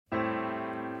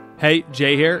Hey,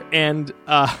 Jay here, and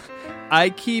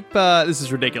I keep this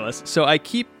is ridiculous. So I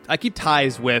keep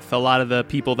ties with a lot of the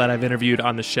people that I've interviewed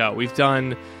on the show. We've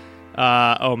done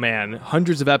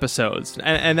hundreds of episodes,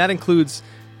 and that includes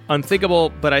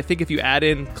Unthinkable. But I think if you add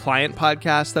in client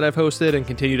podcasts that I've hosted and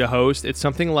continue to host, it's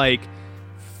something like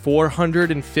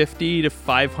 450 to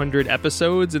 500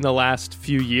 episodes in the last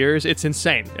few years. It's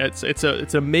insane. It's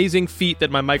an amazing feat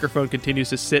that my microphone continues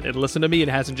to sit and listen to me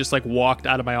and hasn't just like walked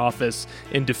out of my office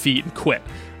in defeat and quit.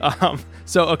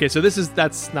 So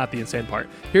that's not the insane part.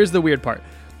 Here's the weird part.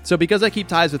 So because I keep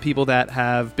ties with people that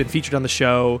have been featured on the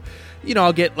show, you know,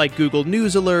 I'll get like Google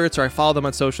News alerts or I follow them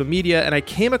on social media, and I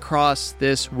came across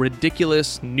this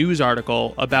ridiculous news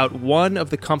article about one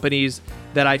of the companies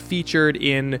that I featured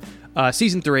in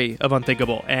season 3 of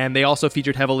Unthinkable, and they also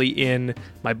featured heavily in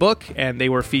my book, and they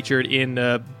were featured in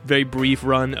a very brief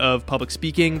run of public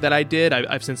speaking that I did.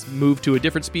 I've since moved to a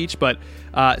different speech, but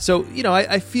so, you know,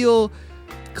 I feel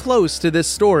close to this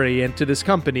story and to this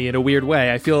company in a weird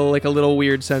way. I feel like a little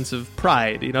weird sense of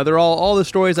pride. You know, they're all the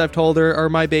stories I've told are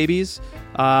my babies,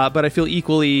 but I feel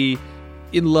equally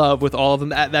in love with all of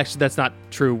them. Actually, that's not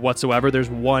true whatsoever. There's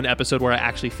one episode where I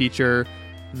actually feature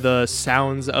the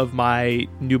sounds of my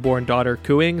newborn daughter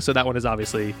cooing, so that one is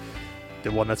obviously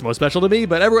the one that's most special to me.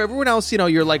 But everyone else, you know,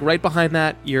 you're like right behind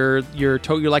that. You're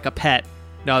like a pet.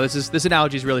 No, this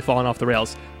analogy is really falling off the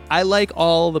rails. I like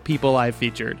all the people I've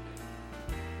featured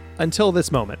until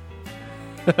this moment.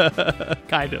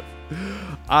 Kind of.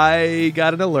 I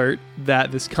got an alert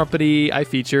that this company I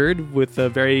featured with a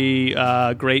very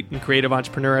great and creative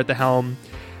entrepreneur at the helm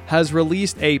has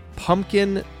released a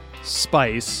pumpkin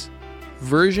spice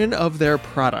version of their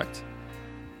product.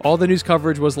 All the news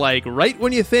coverage was like, right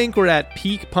when you think we're at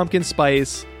peak pumpkin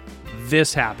spice,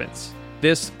 this happens.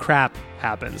 This crap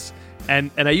happens. And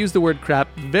I use the word crap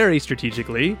very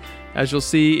strategically, as you'll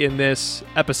see in this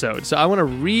episode. So I want to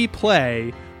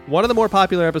replay one of the more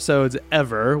popular episodes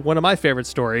ever, one of my favorite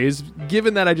stories,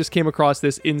 given that I just came across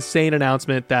this insane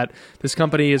announcement that this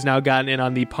company has now gotten in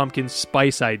on the pumpkin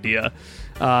spice idea.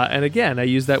 And again, I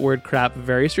use that word crap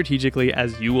very strategically,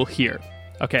 as you will hear.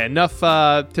 Okay, enough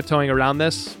tiptoeing around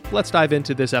this. Let's dive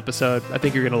into this episode. I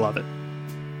think you're going to love it.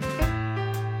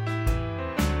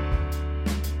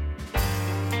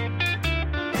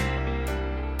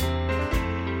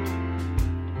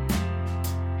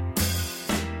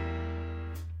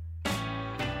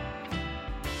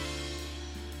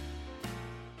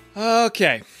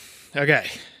 Okay.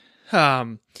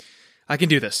 I can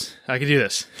do this.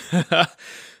 All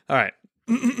right.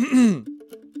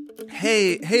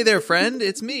 Hey there, friend.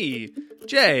 It's me,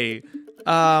 Jay.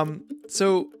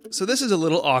 So this is a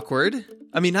little awkward.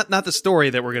 I mean, not the story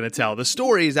that we're going to tell. The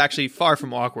story is actually far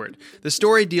from awkward. The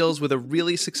story deals with a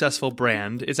really successful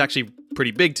brand. It's actually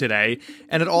pretty big today.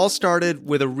 And it all started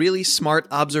with a really smart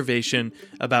observation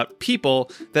about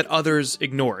people that others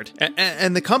ignored.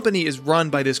 And the company is run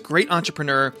by this great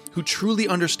entrepreneur who truly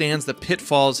understands the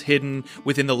pitfalls hidden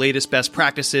within the latest best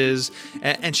practices.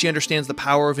 And she understands the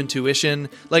power of intuition.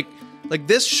 Like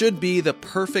this should be the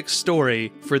perfect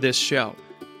story for this show.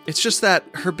 It's just that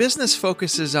her business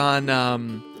focuses on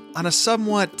a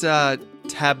somewhat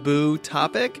taboo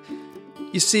topic.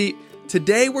 You see,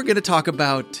 today we're going to talk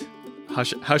about how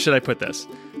should I put this?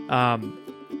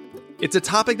 It's a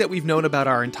topic that we've known about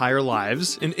our entire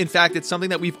lives. In fact, it's something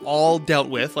that we've all dealt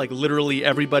with, like literally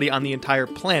everybody on the entire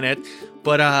planet.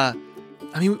 But I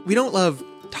mean, we don't love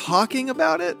talking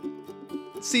about it.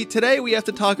 See, today we have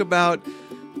to talk about.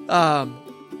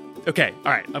 Okay,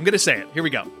 all right. I'm going to say it. Here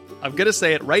we go. I'm going to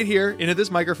say it right here into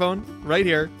this microphone, right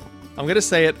here. I'm going to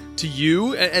say it to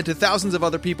you and to thousands of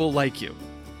other people like you.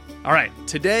 All right,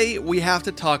 today we have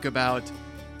to talk about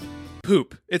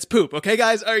poop. It's poop, okay,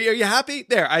 guys? Are you happy?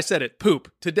 There, I said it,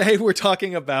 poop. Today we're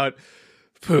talking about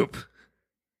poop.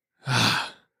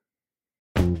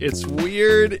 It's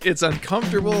weird, it's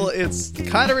uncomfortable, it's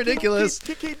kind of ridiculous.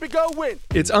 Keep it going.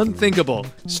 It's unthinkable.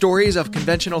 Stories of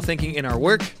conventional thinking in our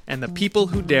work and the people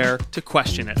who dare to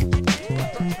question it.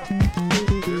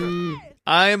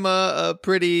 I'm a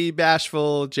pretty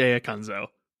bashful Jay Acunzo.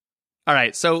 All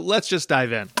right, so let's just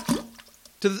dive in.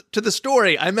 To the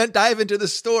story. I meant dive into the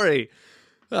story.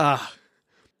 I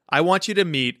want you to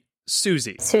meet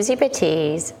Susie. Susie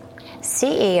Batiz,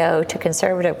 CEO to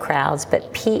conservative crowds,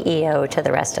 but PEO to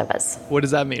the rest of us. What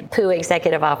does that mean? Poo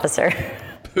executive officer.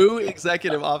 Poo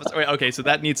executive officer. Wait, okay, so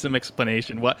that needs some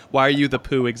explanation. Why are you the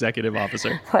poo executive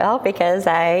officer? Well, because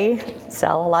I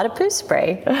sell a lot of poo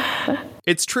spray.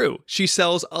 It's true. She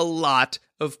sells a lot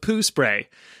of poo spray.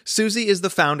 Susie is the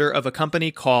founder of a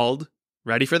company called,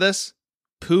 ready for this?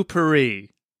 Poo-Pourri.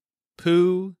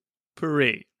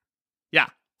 Poo-Pourri. Yeah.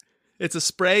 It's a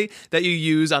spray that you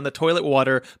use on the toilet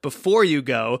water before you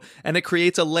go, and it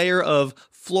creates a layer of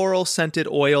floral scented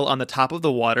oil on the top of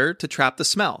the water to trap the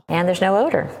smell. And there's no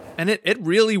odor. And it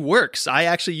really works. I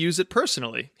actually use it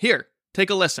personally. Here, take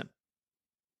a listen.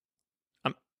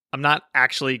 I'm not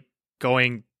actually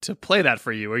going to play that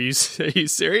for you. Are you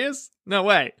serious? No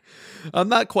way. I'm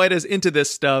not quite as into this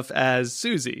stuff as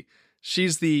Susie.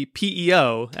 She's the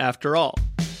PEO after all.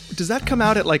 Does that come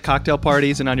out at like cocktail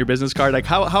parties and on your business card? Like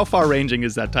how far ranging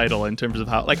is that title in terms of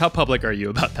how public are you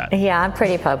about that? Yeah, I'm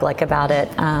pretty public about it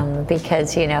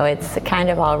because, it's kind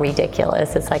of all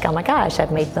ridiculous. It's like, oh my gosh,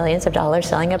 I've made millions of dollars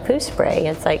selling a poo spray.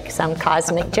 It's like some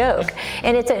cosmic joke.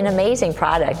 And it's an amazing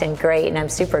product and great, and I'm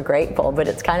super grateful, but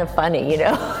it's kind of funny,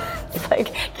 It's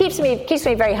like, keeps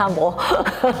me very humble.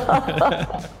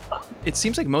 It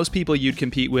seems like most people you'd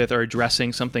compete with are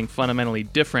addressing something fundamentally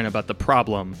different about the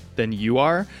problem than you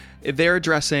are. They're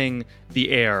addressing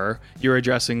the air, you're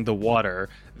addressing the water,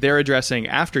 they're addressing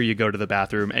after you go to the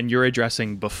bathroom, and you're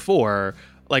addressing before.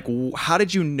 Like, how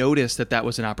did you notice that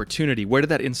was an opportunity? Where did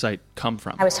that insight come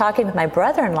from? I was talking with my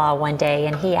brother-in-law one day,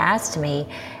 and he asked me,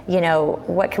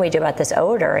 what can we do about this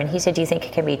odor? And he said, do you think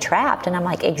it can be trapped? And I'm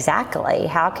like, exactly.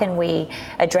 How can we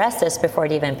address this before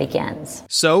it even begins?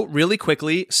 So, really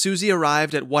quickly, Susie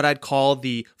arrived at what I'd call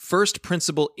the first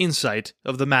principle insight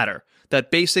of the matter,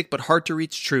 that basic but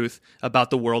hard-to-reach truth about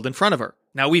the world in front of her.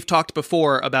 Now, we've talked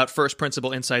before about first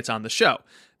principle insights on the show.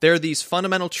 They're these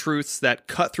fundamental truths that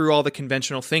cut through all the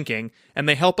conventional thinking, and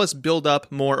they help us build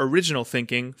up more original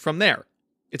thinking from there.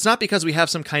 It's not because we have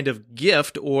some kind of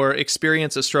gift or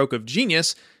experience a stroke of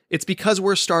genius, it's because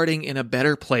we're starting in a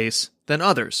better place than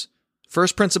others.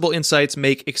 First principle insights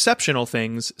make exceptional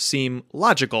things seem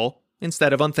logical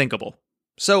instead of unthinkable.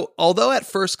 So, although at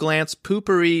first glance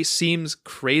Poo-Pourri seems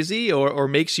crazy or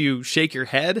makes you shake your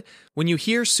head, when you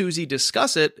hear Susie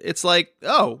discuss it, it's like,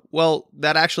 oh, well,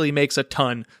 that actually makes a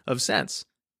ton of sense.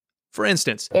 For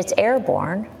instance, it's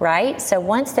airborne, right? So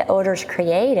once the odor's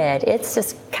created, it's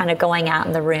just kind of going out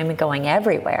in the room and going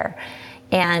everywhere.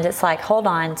 And it's like, hold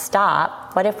on,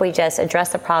 stop. What if we just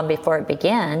address the problem before it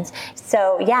begins?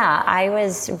 So yeah, I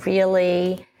was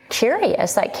really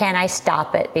curious, like, can I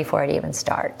stop it before it even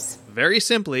starts? Very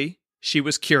simply, she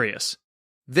was curious.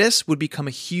 This would become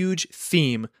a huge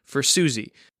theme for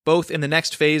Susie, both in the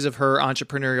next phase of her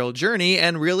entrepreneurial journey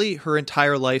and really her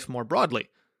entire life more broadly.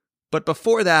 But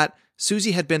before that,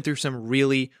 Susie had been through some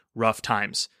really rough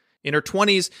times. In her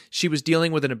 20s, she was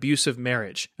dealing with an abusive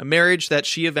marriage, a marriage that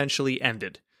she eventually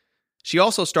ended. She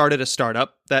also started a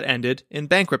startup that ended in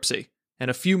bankruptcy, and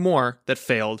a few more that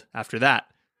failed after that.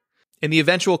 In the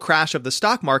eventual crash of the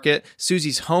stock market,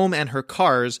 Susie's home and her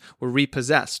cars were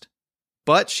repossessed.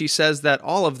 But she says that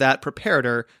all of that prepared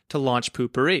her to launch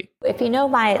Poo-Pourri. If you know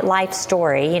my life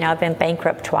story, I've been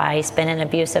bankrupt twice, been in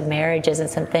abusive marriages and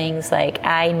some things, like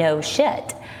I know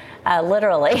shit.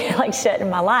 Literally, like shit in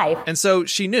my life. And so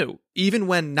she knew, even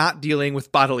when not dealing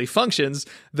with bodily functions,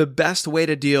 the best way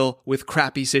to deal with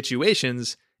crappy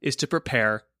situations is to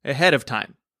prepare ahead of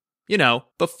time.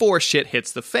 Before shit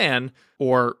hits the fan,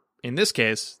 or in this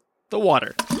case, the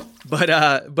water.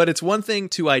 But it's one thing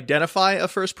to identify a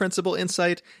first principle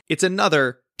insight. It's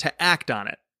another to act on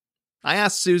it. I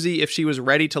asked Susie if she was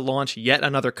ready to launch yet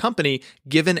another company,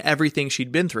 given everything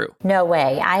she'd been through. No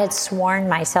way. I had sworn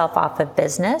myself off of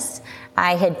business.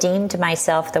 I had deemed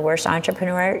myself the worst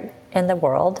entrepreneur in the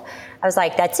world. I was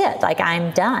like, that's it. Like,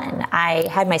 I'm done. I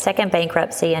had my second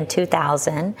bankruptcy in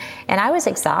 2000, and I was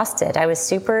exhausted. I was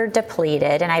super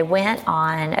depleted, and I went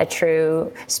on a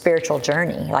true spiritual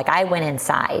journey. Like, I went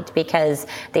inside because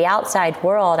the outside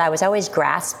world, I was always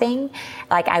grasping.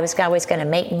 Like, I was always going to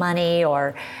make money,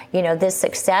 or, this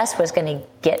success was going to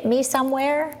get me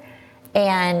somewhere.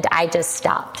 And I just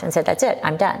stopped and said, that's it.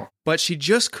 I'm done. But she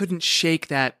just couldn't shake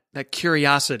that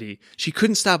curiosity. She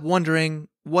couldn't stop wondering,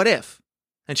 what if?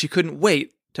 And she couldn't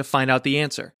wait to find out the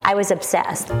answer. I was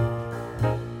obsessed.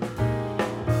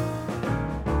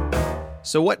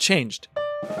 So what changed?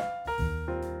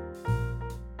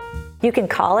 You can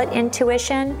call it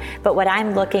intuition, but what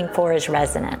I'm looking for is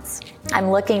resonance.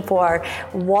 I'm looking for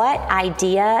what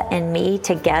idea and me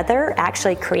together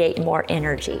actually create more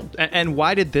energy. And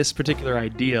why did this particular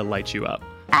idea light you up?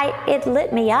 It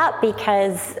lit me up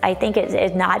because I think it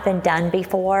had not been done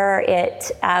before.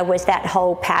 It was that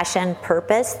whole passion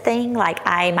purpose thing. Like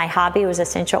my hobby was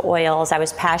essential oils. I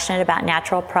was passionate about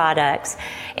natural products,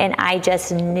 and I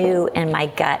just knew in my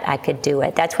gut I could do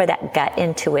it. That's where that gut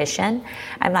intuition,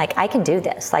 I'm like, I can do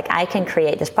this. Like, I can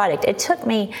create this product. It took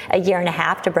me a year and a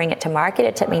half to bring it to market.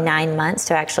 It took me 9 months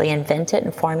to actually invent it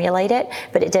and formulate it,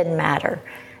 but it didn't matter.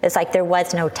 It's like there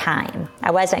was no time.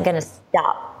 I wasn't going to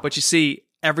stop. But you see,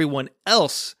 everyone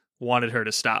else wanted her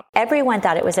to stop. Everyone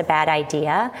thought it was a bad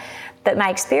idea. But my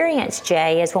experience,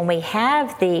 Jay, is when we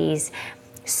have these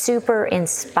super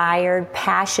inspired,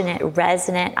 passionate,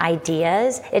 resonant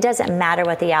ideas, it doesn't matter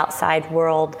what the outside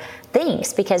world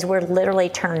thinks because we're literally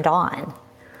turned on.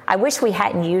 I wish we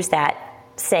hadn't used that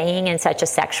saying in such a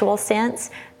sexual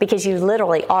sense because you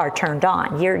literally are turned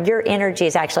on. Your energy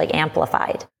is actually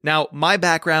amplified. Now, my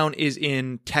background is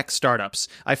in tech startups.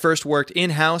 I first worked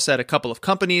in-house at a couple of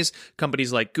companies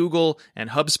like Google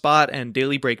and HubSpot and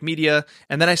Daily Break Media,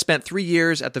 and then I spent 3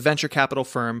 years at the venture capital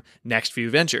firm Nextview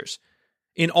Ventures.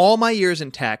 In all my years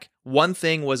in tech, one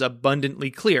thing was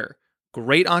abundantly clear.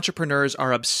 Great entrepreneurs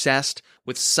are obsessed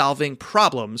with solving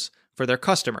problems for their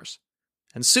customers.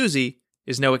 And Susie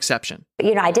is no exception.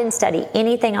 I didn't study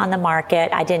anything on the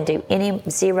market. I didn't do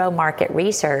zero market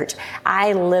research.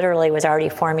 I literally was already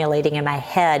formulating in my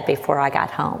head before I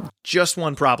got home. Just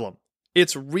one problem.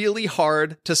 It's really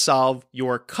hard to solve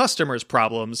your customers'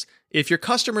 problems if your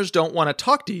customers don't want to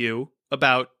talk to you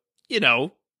about,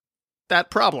 that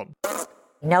problem.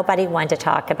 Nobody wanted to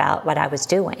talk about what I was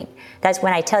doing. That's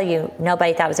when I tell you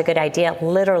nobody thought it was a good idea.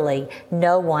 Literally,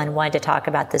 no one wanted to talk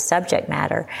about the subject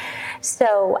matter.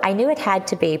 So I knew it had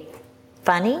to be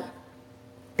funny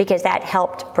because that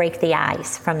helped break the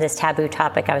ice from this taboo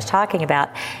topic I was talking about.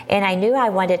 And I knew I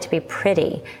wanted it to be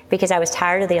pretty because I was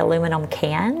tired of the aluminum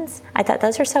cans. I thought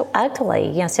those are so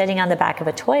ugly, sitting on the back of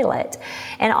a toilet.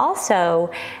 And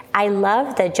also, I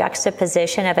love the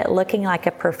juxtaposition of it looking like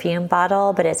a perfume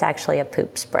bottle, but it's actually a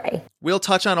poop spray. We'll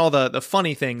touch on all the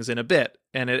funny things in a bit,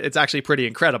 and it's actually pretty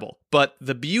incredible. But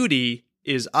the beauty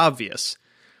is obvious.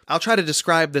 I'll try to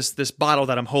describe this bottle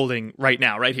that I'm holding right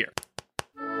now, right here.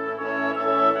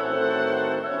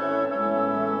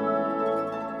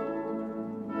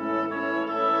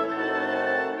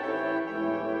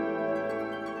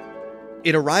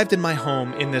 It arrived in my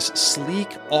home in this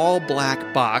sleek,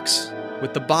 all-black box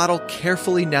with the bottle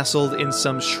carefully nestled in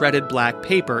some shredded black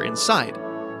paper inside.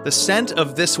 The scent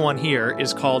of this one here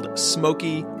is called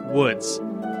Smoky Woods.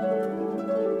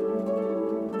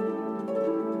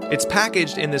 It's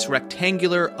packaged in this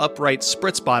rectangular, upright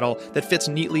spritz bottle that fits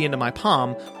neatly into my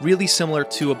palm, really similar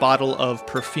to a bottle of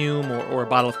perfume or a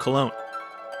bottle of cologne.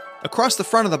 Across the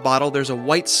front of the bottle, there's a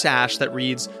white sash that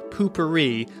reads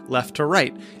Poopery left to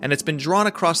right, and it's been drawn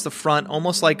across the front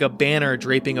almost like a banner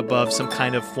draping above some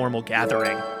kind of formal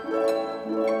gathering.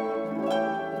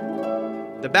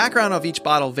 The background of each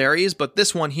bottle varies, but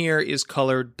this one here is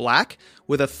colored black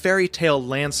with a fairy tale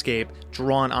landscape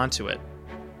drawn onto it.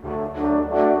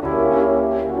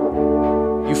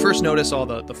 You first notice all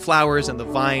the flowers and the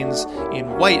vines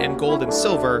in white and gold and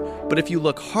silver, but if you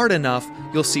look hard enough,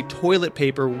 you'll see toilet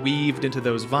paper weaved into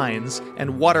those vines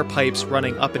and water pipes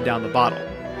running up and down the bottle.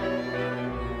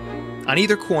 On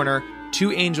either corner,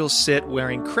 2 angels sit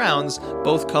wearing crowns,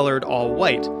 both colored all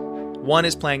white. One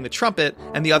is playing the trumpet,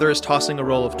 and the other is tossing a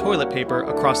roll of toilet paper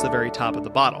across the very top of the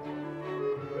bottle.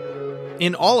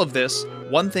 In all of this,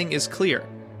 one thing is clear.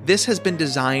 This has been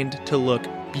designed to look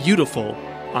beautiful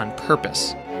on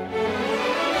purpose.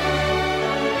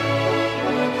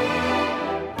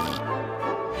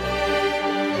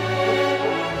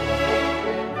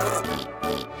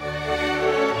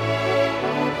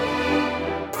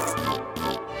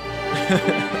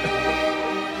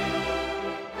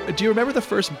 Do you remember the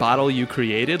first bottle you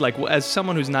created? As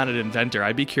someone who's not an inventor,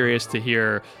 I'd be curious to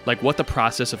hear what the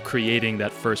process of creating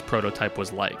that first prototype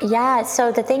was like. Yeah,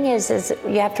 so the thing is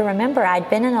you have to remember I'd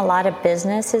been in a lot of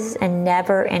businesses and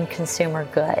never in consumer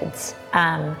goods.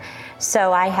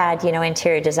 So I had,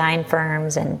 interior design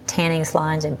firms and tanning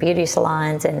salons and beauty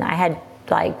salons, and I had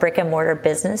brick and mortar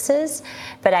businesses,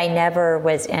 but I never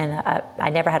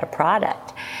had a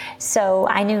product. So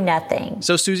I knew nothing.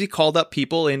 So Susie called up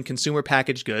people in consumer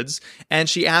packaged goods, and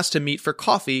she asked to meet for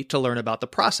coffee to learn about the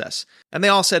process. And they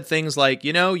all said things like,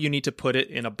 you need to put it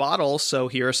in a bottle, so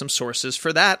here are some sources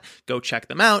for that. Go check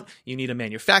them out. You need a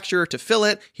manufacturer to fill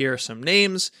it. Here are some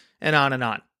names, and on and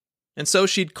on. And so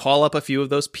she'd call up a few of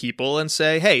those people and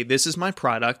say, hey, this is my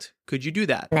product. Could you do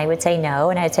that? And they would say no,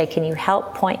 and I'd say, can you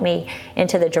help point me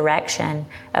into the direction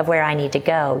of where I need to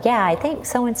go? Yeah, I think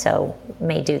so-and-so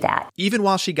may do that. Even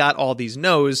while she got all these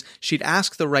no's, she'd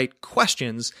ask the right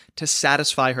questions to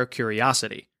satisfy her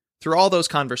curiosity. Through all those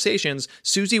conversations,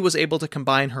 Susie was able to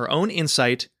combine her own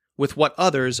insight with what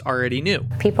others already knew.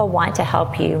 People want to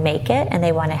help you make it, and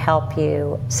they want to help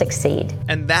you succeed.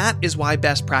 And that is why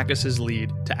best practices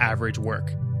lead to average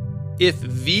work. If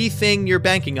the thing you're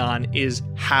banking on is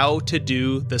how to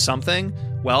do the something,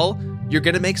 well, you're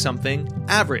going to make something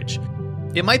average.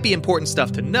 It might be important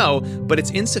stuff to know, but it's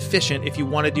insufficient if you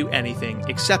want to do anything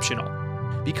exceptional.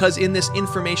 because in this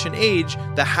information age,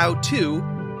 the how-to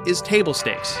is table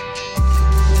stakes.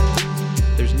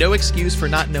 There's no excuse for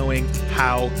not knowing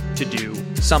how to do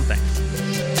something.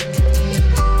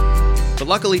 But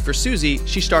luckily for Susie,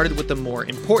 she started with the more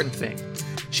important thing.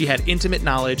 She had intimate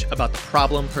knowledge about the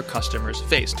problem her customers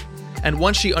faced. And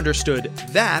once she understood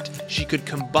that, she could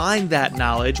combine that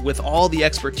knowledge with all the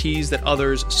expertise that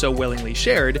others so willingly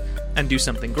shared and do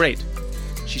something great.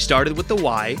 She started with the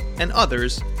why, and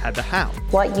others had the how.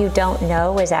 What you don't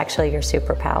know is actually your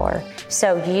superpower.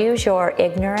 So use your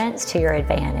ignorance to your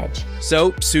advantage.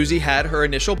 So Susie had her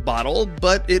initial bottle,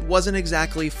 but it wasn't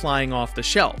exactly flying off the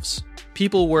shelves.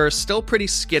 People were still pretty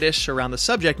skittish around the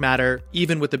subject matter,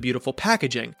 even with the beautiful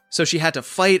packaging, so she had to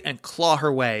fight and claw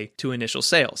her way to initial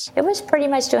sales. It was pretty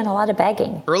much doing a lot of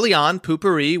begging. Early on,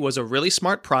 Poo-Pourri was a really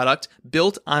smart product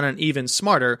built on an even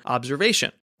smarter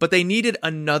observation, but they needed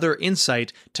another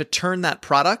insight to turn that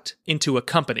product into a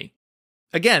company.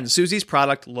 Again, Susie's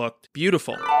product looked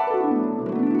beautiful.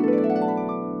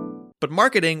 But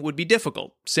marketing would be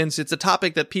difficult, since it's a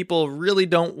topic that people really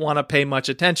don't want to pay much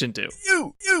attention to.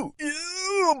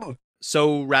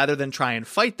 So rather than try and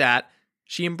fight that,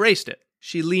 she embraced it.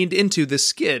 She leaned into the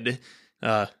skid.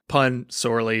 Pun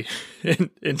sorely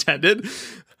intended.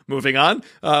 Moving on.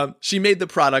 She made the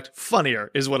product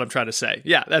funnier, is what I'm trying to say.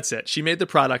 Yeah, that's it. She made the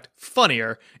product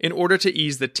funnier in order to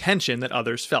ease the tension that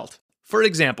others felt. For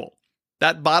example,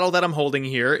 that bottle that I'm holding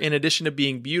here, in addition to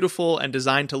being beautiful and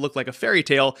designed to look like a fairy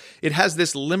tale, it has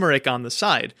this limerick on the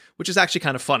side, which is actually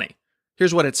kind of funny.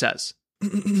 Here's what it says.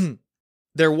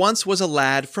 There once was a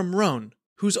lad from Rhone,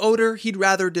 whose odor he'd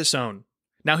rather disown.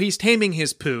 Now he's taming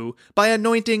his poo by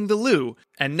anointing the loo,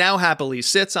 and now happily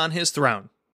sits on his throne.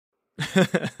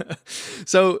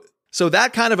 So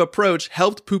that kind of approach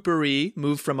helped Poo-Pourri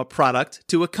move from a product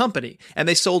to a company, and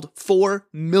they sold 4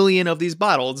 million of these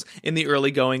bottles in the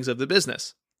early goings of the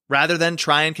business. Rather than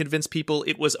try and convince people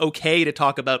it was okay to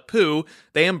talk about poo,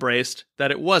 they embraced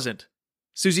that it wasn't.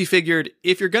 Susie figured,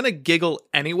 if you're gonna giggle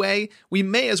anyway, we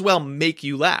may as well make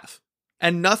you laugh.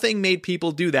 And nothing made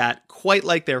people do that quite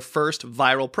like their first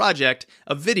viral project,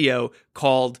 a video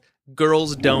called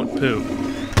Girls Don't Poo.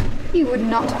 You would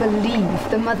not believe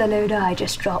the motherload I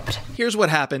just dropped. Here's what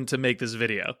happened to make this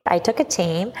video. I took a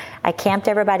team, I camped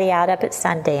everybody out up at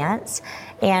Sundance,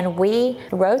 and we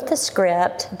wrote the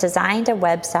script, designed a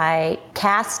website,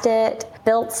 cast it,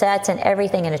 built sets and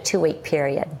everything in a 2-week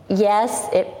period. Yes,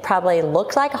 it probably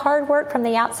looked like hard work from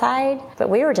the outside, but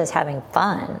we were just having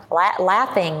fun,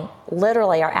 laughing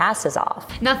literally our asses off.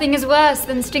 Nothing is worse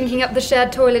than stinking up the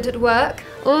shared toilet at work,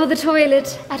 or the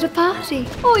toilet at a party,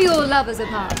 or your lover's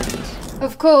apartment.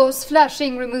 Of course,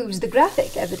 flushing removes the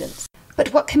graphic evidence.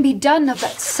 But what can be done of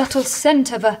that subtle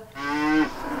scent of a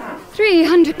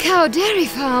 300-cow dairy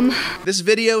farm? This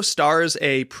video stars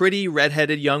a pretty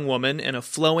redheaded young woman in a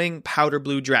flowing powder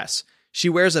blue dress. She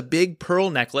wears a big pearl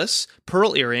necklace,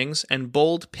 pearl earrings, and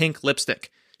bold pink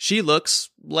lipstick. She looks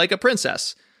like a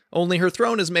princess, only her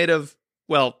throne is made of,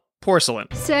 well, porcelain.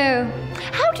 So,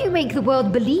 how do you make the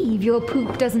world believe your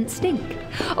poop doesn't stink?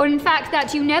 Or in fact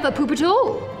that you never poop at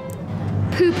all?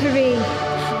 Poo-Pourri.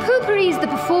 Poo-Pourri is the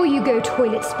before-you-go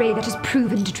toilet spray that has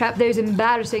proven to trap those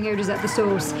embarrassing odors at the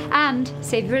source and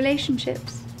save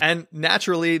relationships. And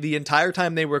naturally, the entire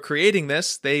time they were creating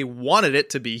this, they wanted it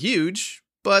to be huge,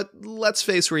 but let's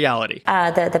face reality.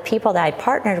 The people that I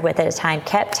partnered with at the time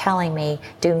kept telling me,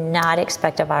 do not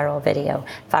expect a viral video.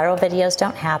 Viral videos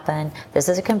don't happen. This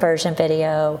is a conversion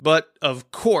video. But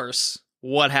of course,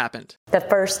 what happened? The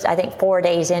first, I think, 4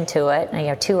 days into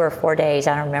it, 2 or 4 days,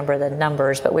 I don't remember the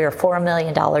numbers, but we were $4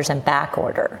 million in back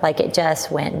order. Like, it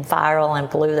just went viral and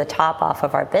blew the top off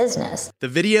of our business. The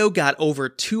video got over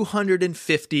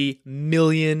 250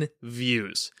 million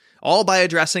views, all by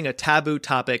addressing a taboo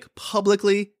topic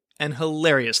publicly and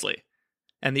hilariously.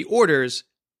 And the orders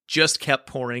just kept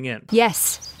pouring in.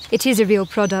 Yes, it is a real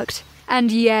product. And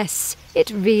yes, it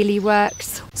really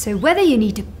works. So whether you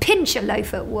need to pinch a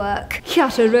loaf at work,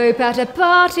 cut a rope at a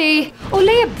party, or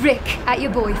lay a brick at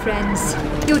your boyfriend's,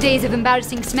 your days of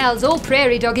embarrassing smells or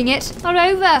prairie dogging it are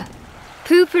over.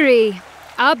 Poo-Pourri.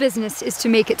 Our business is to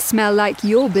make it smell like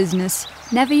your business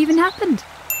never even happened.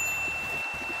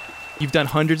 You've done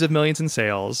hundreds of millions in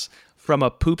sales from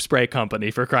a poop spray company,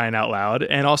 for crying out loud.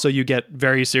 And also you get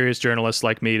very serious journalists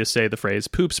like me to say the phrase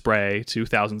poop spray to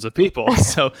thousands of people.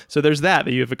 So there's that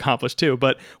you've accomplished too.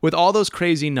 But with all those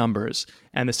crazy numbers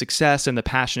and the success and the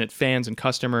passionate fans and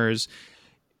customers,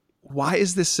 why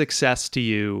is this success to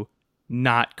you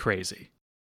not crazy?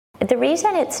 The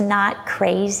reason it's not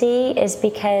crazy is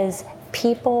because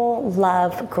People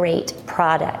love great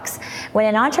products. When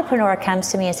an entrepreneur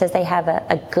comes to me and says they have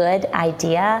a good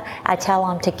idea, I tell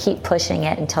them to keep pushing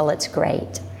it until it's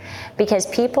great. Because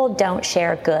people don't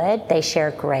share good, they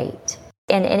share great.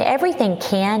 And everything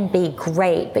can be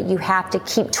great, but you have to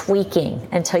keep tweaking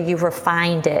until you've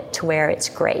refined it to where it's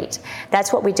great.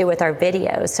 That's what we do with our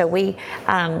videos. So we,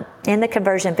 in the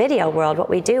conversion video world, what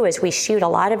we do is we shoot a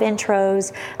lot of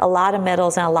intros, a lot of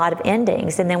middles, and a lot of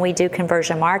endings. And then we do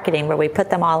conversion marketing where we put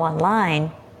them all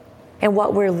online. And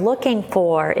what we're looking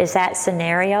for is that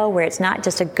scenario where it's not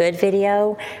just a good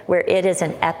video, where it is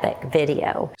an epic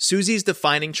video. Susie's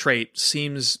defining trait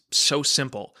seems so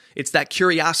simple. It's that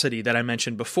curiosity that I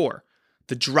mentioned before.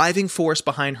 The driving force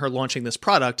behind her launching this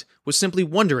product was simply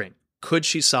wondering, could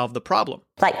she solve the problem?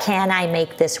 Like, can I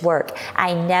make this work?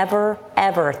 I never,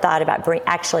 ever thought about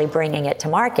actually bringing it to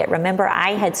market. Remember,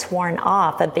 I had sworn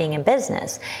off of being in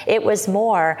business. It was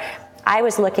more, I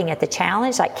was looking at the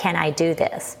challenge, like, can I do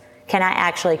this? Can I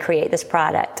actually create this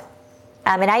product?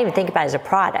 I mean, I even think about it as a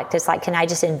product. It's like, can I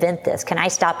just invent this? Can I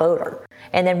stop odor?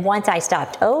 And then once I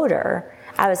stopped odor,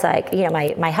 I was like, you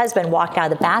know, my husband walked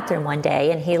out of the bathroom one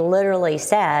day and he literally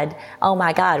said, oh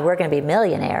my God, we're going to be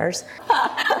millionaires.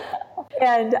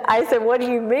 And I said, what do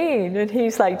you mean? And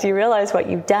he's like, do you realize what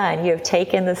you've done? You have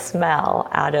taken the smell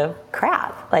out of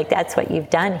crap. Like, that's what you've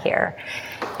done here.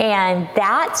 And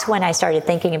that's when I started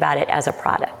thinking about it as a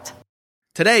product.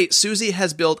 Today, Susie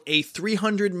has built a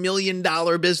 $300 million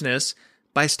business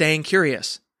by staying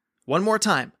curious. One more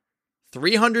time,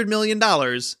 $300 million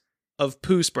of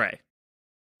poo spray.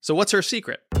 So what's her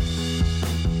secret?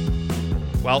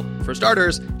 Well, for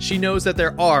starters, she knows that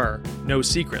there are no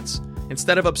secrets.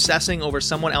 Instead of obsessing over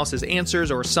someone else's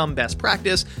answers or some best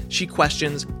practice, she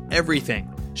questions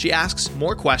everything. She asks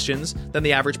more questions than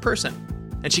the average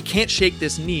person. And she can't shake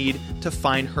this need to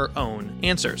find her own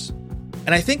answers.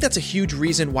 And I think that's a huge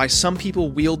reason why some people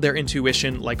wield their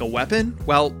intuition like a weapon,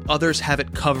 while others have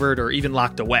it covered or even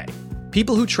locked away.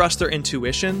 People who trust their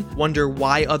intuition wonder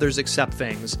why others accept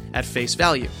things at face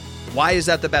value. Why is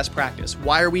that the best practice?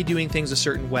 Why are we doing things a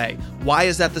certain way? Why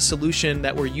is that the solution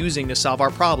that we're using to solve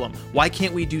our problem? Why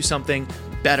can't we do something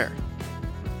better?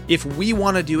 If we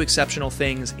want to do exceptional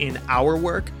things in our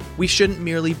work, we shouldn't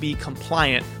merely be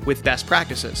compliant with best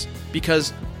practices,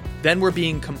 because then we're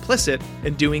being complicit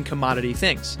in doing commodity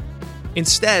things.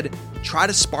 Instead, try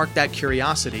to spark that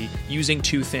curiosity using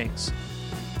two things: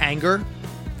 anger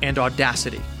and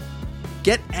audacity.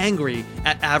 Get angry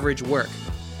at average work,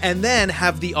 and then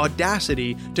have the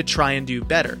audacity to try and do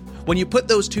better. When you put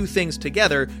those two things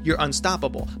together, you're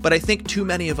unstoppable. But I think too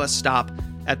many of us stop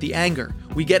at the anger.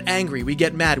 We get angry, we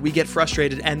get mad, we get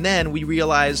frustrated, and then we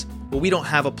realize, well, we don't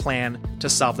have a plan to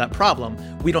solve that problem.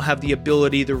 We don't have the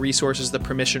ability, the resources, the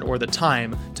permission, or the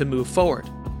time to move forward.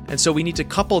 And so we need to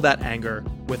couple that anger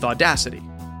with audacity.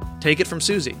 Take it from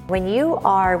Susie. When you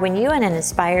and an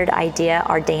inspired idea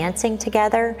are dancing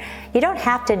together, you don't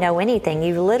have to know anything.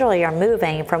 You literally are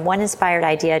moving from one inspired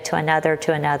idea to another,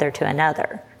 to another, to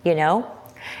another, you know?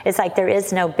 It's like there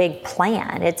is no big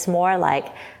plan. It's more like,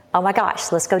 oh my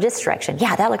gosh, let's go this direction.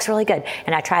 Yeah, that looks really good.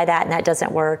 And I try that and that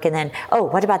doesn't work. And then, oh,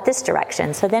 what about this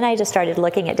direction? So then I just started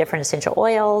looking at different essential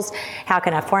oils. How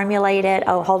can I formulate it?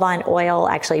 Oh, hold on, oil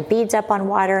actually beads up on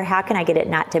water. How can I get it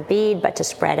not to bead, but to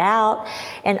spread out?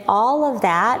 And all of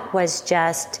that was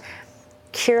just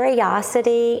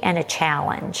curiosity and a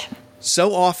challenge.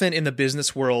 So often in the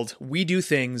business world, we do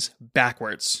things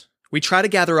backwards. We try to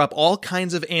gather up all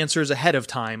kinds of answers ahead of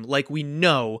time, like we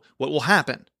know what will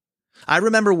happen. I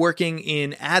remember working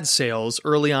in ad sales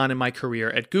early on in my career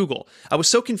at Google. I was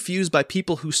so confused by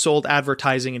people who sold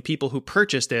advertising and people who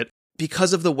purchased it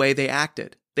because of the way they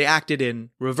acted. They acted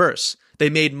in reverse. They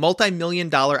made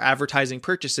multi-million-dollar advertising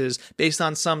purchases based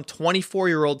on some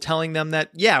 24-year-old telling them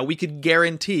that, yeah, we could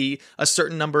guarantee a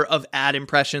certain number of ad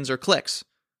impressions or clicks.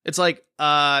 It's like,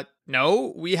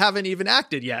 no, we haven't even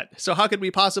acted yet. So how could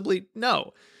we possibly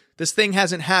know? This thing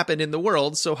hasn't happened in the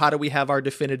world, so how do we have our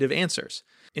definitive answers?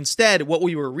 Instead, what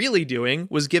we were really doing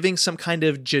was giving some kind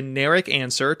of generic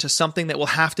answer to something that will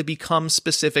have to become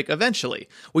specific eventually.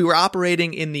 We were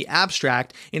operating in the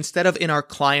abstract instead of in our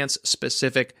client's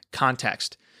specific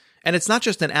context. And it's not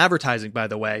just in advertising, by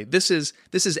the way. This is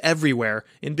everywhere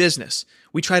in business.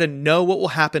 We try to know what will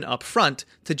happen up front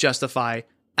to justify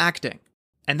acting.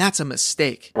 And that's a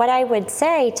mistake. What I would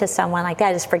say to someone like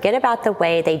that is forget about the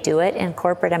way they do it in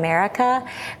corporate America.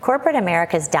 Corporate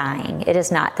America is dying. It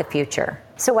is not the future.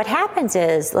 So what happens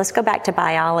is, let's go back to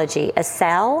biology. A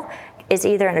cell is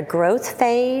either in a growth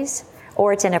phase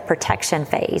or it's in a protection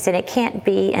phase, and it can't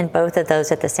be in both of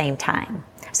those at the same time.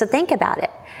 So think about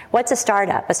it. What's a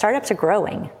startup? A startup's a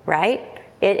growing, right?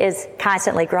 It is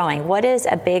constantly growing. What is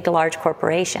a big, large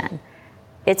corporation?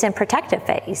 It's in protective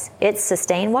phase. It's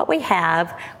sustain what we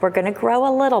have. We're going to grow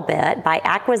a little bit by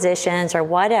acquisitions or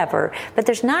whatever, but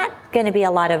there's not going to be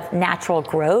a lot of natural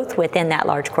growth within that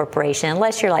large corporation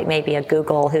unless you're like maybe a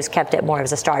Google who's kept it more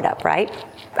as a startup, right?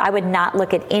 I would not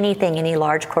look at anything any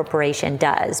large corporation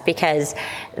does, because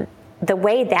the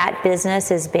way that business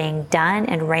is being done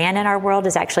and ran in our world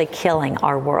is actually killing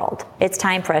our world. It's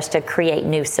time for us to create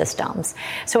new systems.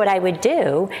 So what I would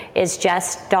do is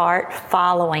just start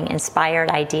following inspired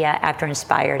idea after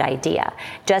inspired idea.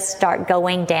 Just start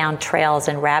going down trails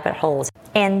and rabbit holes.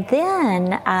 And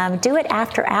then do it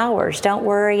after hours. Don't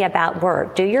worry about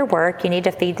work. Do your work. You need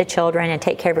to feed the children and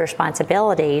take care of your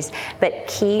responsibilities, but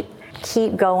keep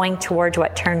going towards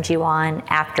what turns you on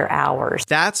after hours.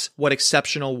 That's what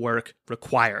exceptional work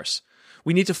requires.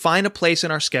 We need to find a place in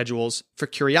our schedules for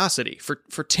curiosity,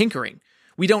 for tinkering.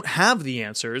 We don't have the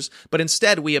answers, but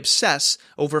instead we obsess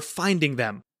over finding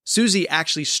them. Susie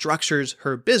actually structures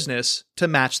her business to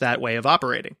match that way of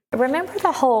operating. Remember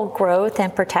the whole growth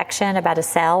and protection about a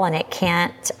cell, and it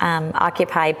can't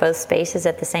occupy both spaces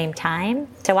at the same time?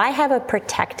 So I have a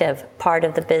protective part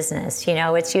of the business.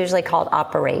 It's usually called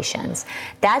operations.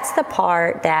 That's the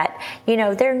part that,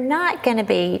 they're not going to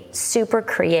be super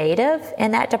creative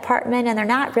in that department, and they're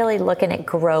not really looking at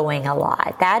growing a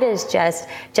lot. That is just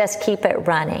keep it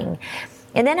running.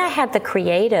 And then I have the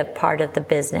creative part of the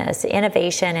business,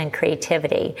 innovation and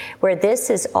creativity, where this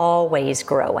is always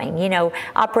growing.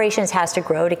 Operations has to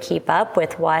grow to keep up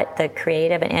with what the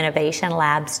creative and innovation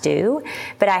labs do,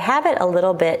 but I have it a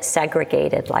little bit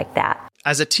segregated like that.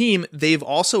 As a team, they've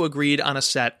also agreed on a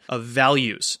set of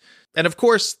values. And of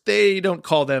course, they don't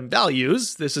call them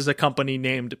values. This is a company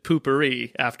named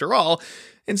Poopery, after all.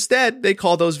 Instead, they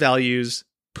call those values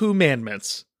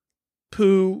Poo-manments.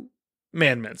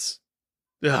 Poo-manments.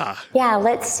 Ugh. Yeah,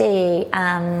 let's see.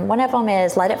 One of them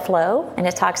is let it flow, and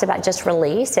it talks about just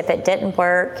release. If it didn't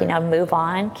work, move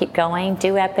on, keep going,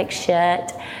 do epic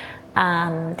shit.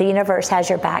 The universe has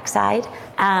your backside.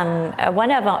 One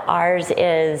of ours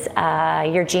is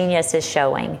your genius is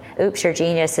showing. Oops, your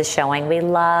genius is showing. We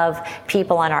love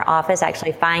people in our office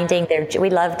actually finding we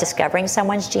love discovering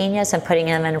someone's genius and putting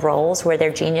them in roles where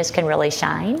their genius can really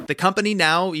shine. The company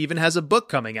now even has a book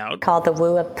coming out called The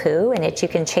Woo of Poo, and you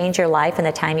can change your life in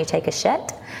the time you take a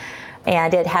shit.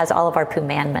 And it has all of our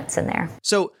Poo-manments in there.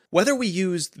 So whether we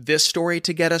used this story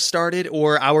to get us started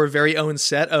or our very own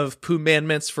set of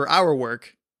Poo-manments for our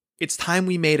work, it's time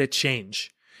we made a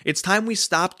change. It's time we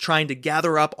stopped trying to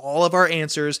gather up all of our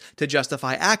answers to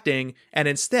justify acting and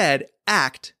instead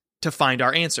act to find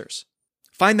our answers.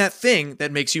 Find that thing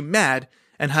that makes you mad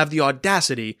and have the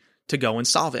audacity to go and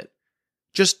solve it.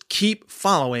 Just keep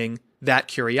following that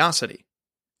curiosity.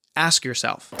 Ask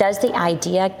yourself, does the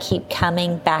idea keep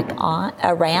coming back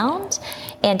around?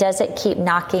 And does it keep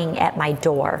knocking at my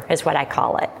door, is what I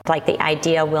call it. Like the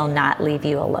idea will not leave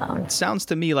you alone. It sounds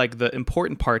to me like the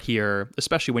important part here,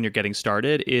 especially when you're getting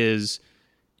started, is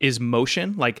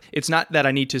motion. Like, it's not that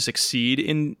I need to succeed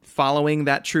in following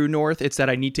that true north. It's that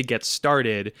I need to get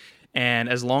started. And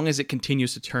as long as it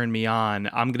continues to turn me on,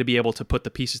 I'm going to be able to put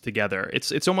the pieces together.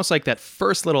 It's almost like that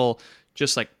first little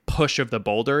just like push of the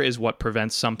boulder is what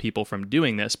prevents some people from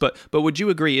doing this. But would you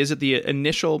agree? Is it the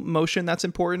initial motion that's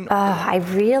important? I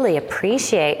really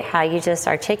appreciate how you just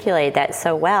articulated that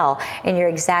so well. And you're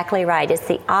exactly right. It's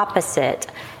the opposite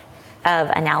of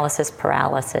analysis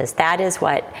paralysis. That is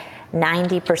what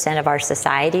 90% of our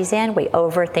society's in. We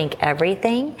overthink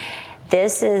everything.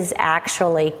 This is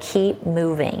actually keep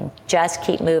moving. Just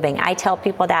keep moving. I tell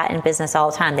people that in business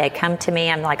all the time. They come to me,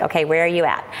 I'm like, okay, where are you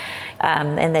at?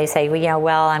 And they say,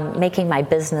 well, I'm making my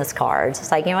business cards.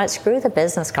 It's like, what, screw the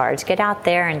business cards. Get out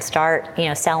there and start,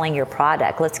 selling your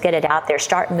product. Let's get it out there.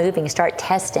 Start moving, start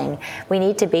testing. We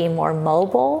need to be more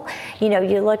mobile.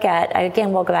 You look at,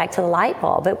 again, we'll go back to the light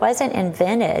bulb. It wasn't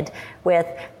invented with,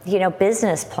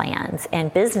 business plans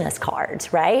and business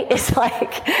cards, right? It's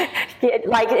like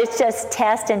it's just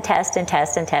test and test and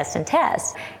test and test and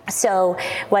test. So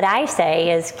what I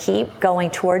say is keep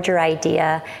going toward your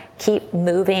idea, keep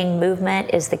moving.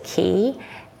 Movement is the key,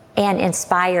 and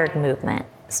inspired movement.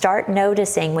 Start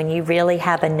noticing when you really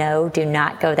have a no, do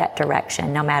not go that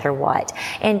direction, no matter what.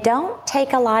 And don't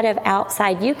take a lot of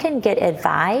outside. You can get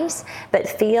advice, but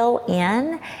feel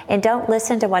in and don't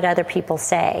listen to what other people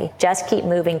say. Just keep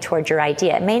moving towards your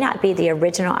idea. It may not be the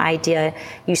original idea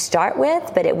you start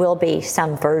with, but it will be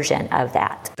some version of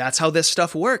that. That's how this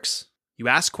stuff works. You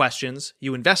ask questions,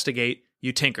 you investigate,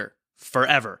 you tinker.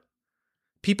 Forever.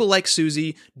 People like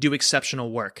Susie do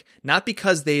exceptional work, not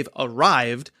because they've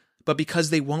arrived, but because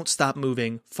they won't stop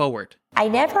moving forward. I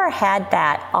never had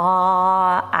that,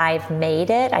 I've made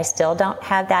it. I still don't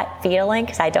have that feeling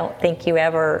because I don't think you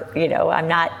ever, I'm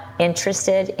not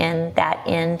interested in that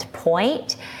end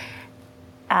point.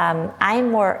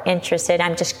 I'm more interested,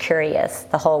 I'm just curious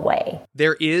the whole way.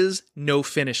 There is no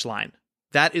finish line.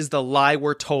 That is the lie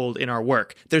we're told in our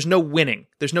work. There's no winning.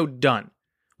 There's no done.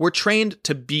 We're trained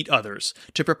to beat others,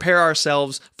 to prepare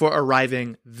ourselves for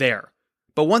arriving there.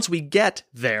 But once we get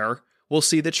there, we'll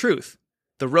see the truth.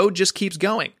 The road just keeps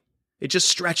going. It just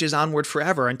stretches onward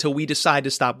forever until we decide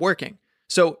to stop working.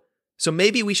 So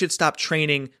maybe we should stop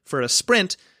training for a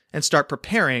sprint and start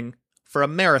preparing for a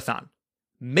marathon.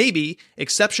 Maybe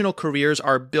exceptional careers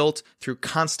are built through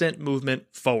constant movement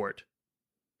forward.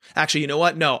 Actually, you know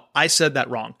what? No, I said that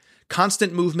wrong.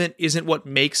 Constant movement isn't what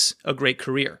makes a great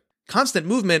career. Constant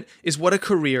movement is what a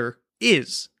career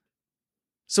is.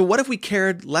 So what if we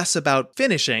cared less about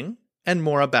finishing and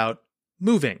more about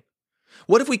moving?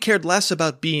 What if we cared less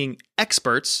about being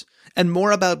experts and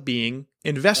more about being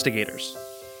investigators?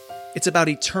 It's about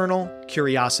eternal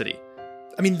curiosity.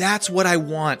 I mean, that's what I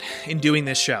want in doing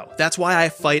this show. That's why I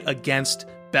fight against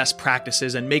best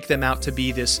practices and make them out to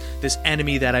be this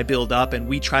enemy that I build up and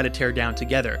we try to tear down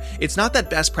together. It's not that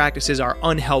best practices are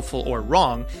unhelpful or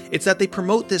wrong. It's that they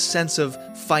promote this sense of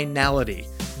finality.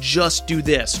 Just do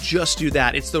this, just do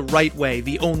that. It's the right way,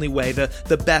 the only way,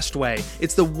 the best way.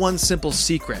 It's the one simple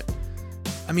secret.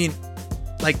 I mean,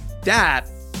 like that,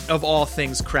 of all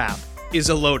things crap, is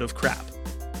a load of crap.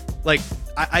 Like,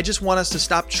 I just want us to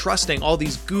stop trusting all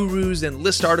these gurus and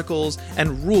list articles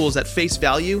and rules at face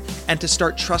value and to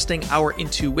start trusting our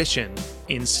intuition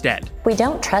instead. We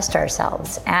don't trust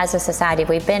ourselves as a society.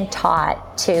 We've been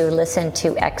taught to listen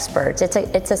to experts.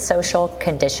 It's a social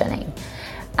conditioning.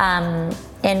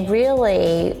 And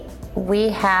really, we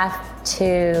have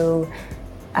to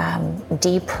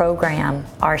deprogram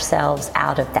ourselves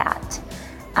out of that.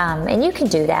 And you can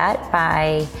do that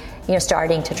by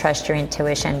starting to trust your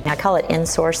intuition. I call it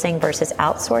insourcing versus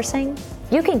outsourcing.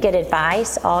 You can get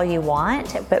advice all you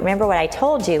want, but remember what I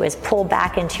told you is pull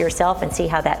back into yourself and see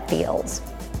how that feels.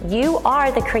 You are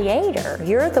the creator.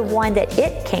 You're the one that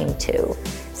it came to.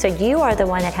 So you are the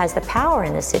one that has the power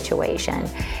in this situation.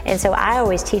 And so I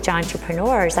always teach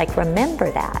entrepreneurs,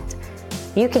 remember that.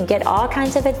 You can get all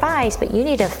kinds of advice, but you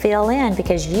need to fill in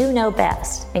because you know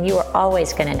best, and you are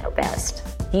always going to know best.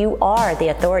 You are the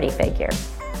authority figure.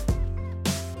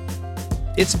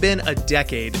 It's been a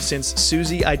decade since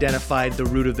Susie identified the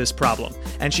root of this problem,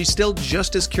 and she's still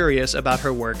just as curious about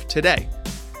her work today.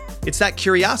 It's that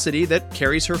curiosity that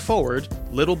carries her forward,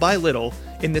 little by little,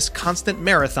 in this constant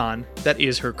marathon that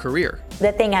is her career.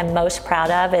 The thing I'm most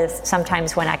proud of is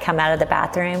sometimes when I come out of the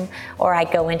bathroom or I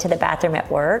go into the bathroom at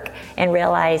work and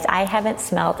realize I haven't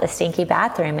smelled a stinky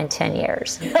bathroom in 10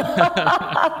 years.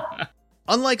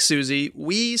 Unlike Susie,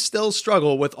 we still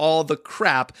struggle with all the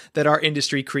crap that our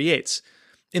industry creates.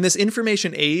 In this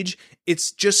information age, it's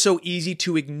just so easy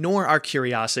to ignore our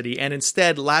curiosity and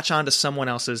instead latch onto someone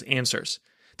else's answers.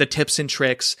 The tips and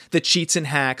tricks, the cheats and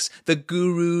hacks, the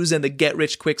gurus and the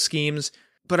get-rich-quick schemes.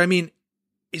 But I mean,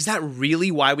 is that really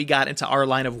why we got into our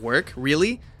line of work?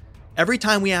 Really? Every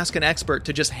time we ask an expert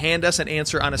to just hand us an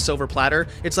answer on a silver platter,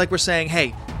 it's like we're saying,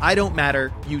 hey, I don't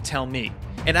matter, you tell me.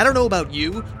 And I don't know about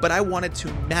you, but I wanted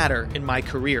to matter in my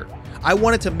career. I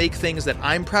wanted to make things that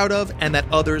I'm proud of and that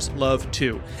others love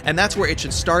too. And that's where it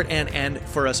should start and end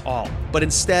for us all. But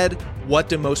instead, what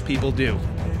do most people do?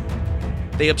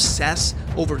 They obsess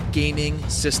over gaming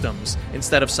systems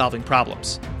instead of solving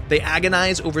problems. They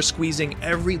agonize over squeezing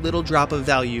every little drop of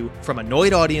value from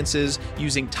annoyed audiences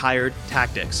using tired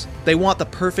tactics. They want the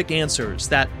perfect answers,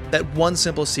 that one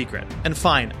simple secret. And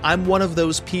fine, I'm one of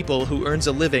those people who earns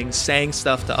a living saying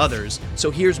stuff to others,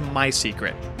 so here's my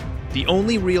secret. The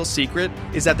only real secret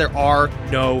is that there are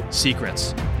no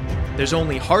secrets. There's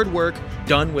only hard work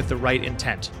done with the right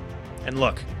intent. And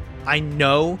look, I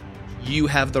know you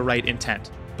have the right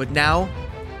intent, but now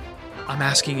I'm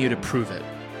asking you to prove it.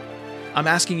 I'm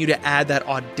asking you to add that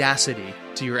audacity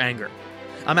to your anger.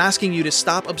 I'm asking you to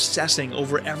stop obsessing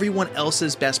over everyone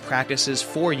else's best practices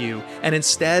for you and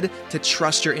instead to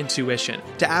trust your intuition,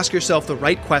 to ask yourself the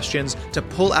right questions, to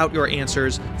pull out your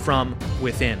answers from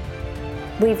within.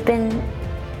 We've been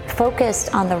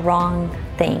focused on the wrong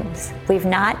things. We've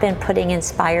not been putting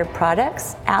inspired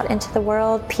products out into the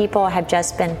world. People have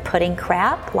just been putting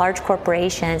crap. Large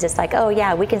corporations, it's like, oh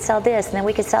yeah, we can sell this, and then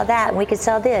we can sell that, and we can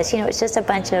sell this. It's just a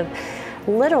bunch of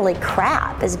literally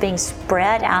crap is being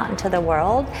spread out into the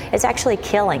world. It's actually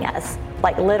killing us.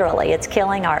 Like literally, it's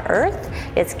killing our earth,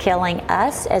 it's killing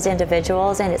us as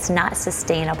individuals, and it's not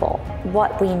sustainable.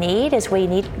 What we need is we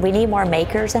need more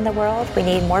makers in the world, we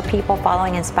need more people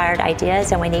following inspired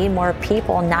ideas, and we need more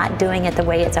people not doing it the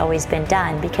way it's always been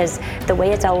done, because the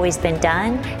way it's always been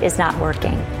done is not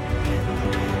working.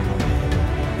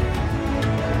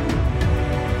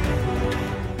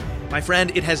 My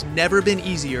friend, it has never been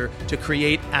easier to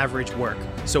create average work.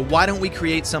 So why don't we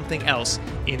create something else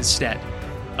instead?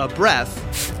 A breath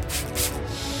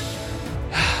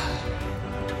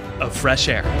of fresh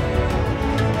air.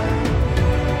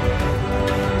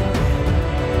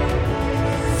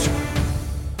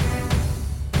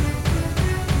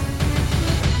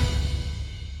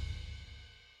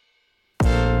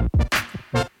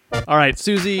 All right,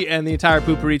 Susie and the entire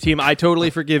Poo-Pourri team, I totally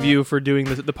forgive you for doing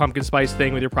the pumpkin spice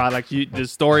thing with your product. The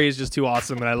story is just too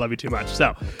awesome, and I love you too much.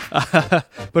 So,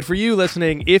 but for you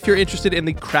listening, if you're interested in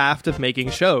the craft of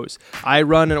making shows, I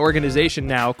run an organization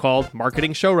now called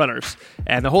Marketing Showrunners.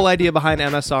 And the whole idea behind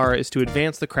MSR is to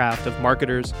advance the craft of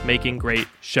marketers making great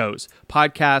shows.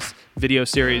 Podcasts, video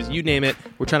series, you name it.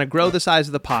 We're trying to grow the size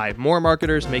of the pie. More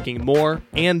marketers making more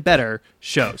and better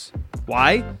shows.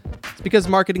 Why? It's because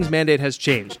marketing's mandate has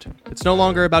changed. It's no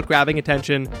longer about grabbing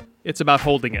attention, it's about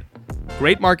holding it.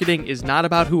 Great marketing is not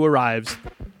about who arrives,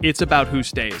 it's about who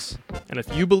stays. And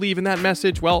if you believe in that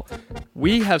message, well,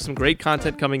 we have some great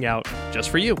content coming out just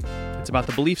for you. It's about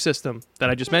the belief system that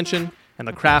I just mentioned and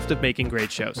the craft of making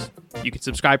great shows. You can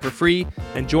subscribe for free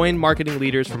and join marketing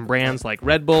leaders from brands like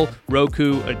Red Bull,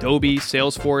 Roku, Adobe,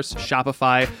 Salesforce,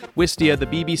 Shopify, Wistia, the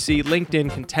BBC,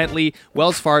 LinkedIn, Contently,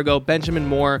 Wells Fargo, Benjamin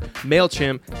Moore,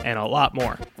 MailChimp, and a lot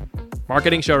more.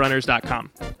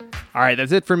 MarketingShowrunners.com. All right,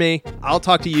 that's it for me. I'll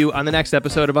talk to you on the next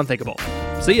episode of Unthinkable.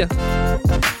 See ya.